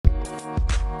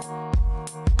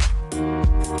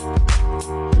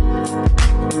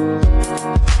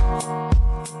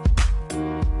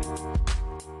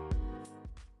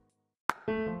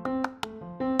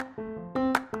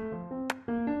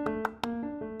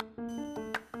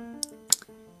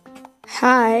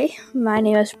Hi, my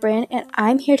name is Brynn, and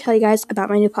I'm here to tell you guys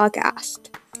about my new podcast.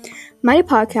 My new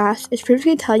podcast is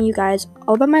basically telling you guys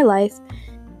all about my life,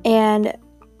 and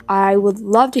I would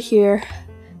love to hear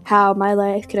how my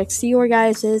life connects to your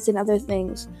guys's and other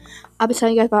things. I'll be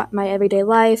telling you guys about my everyday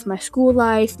life, my school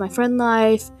life, my friend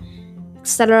life,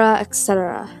 etc.,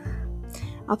 etc.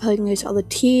 I'll tell you guys all the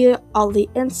tea, all the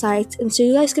insights, and so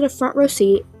you guys get a front row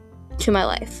seat to my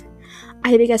life. I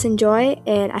hope you guys enjoy,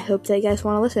 and I hope that you guys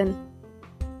want to listen.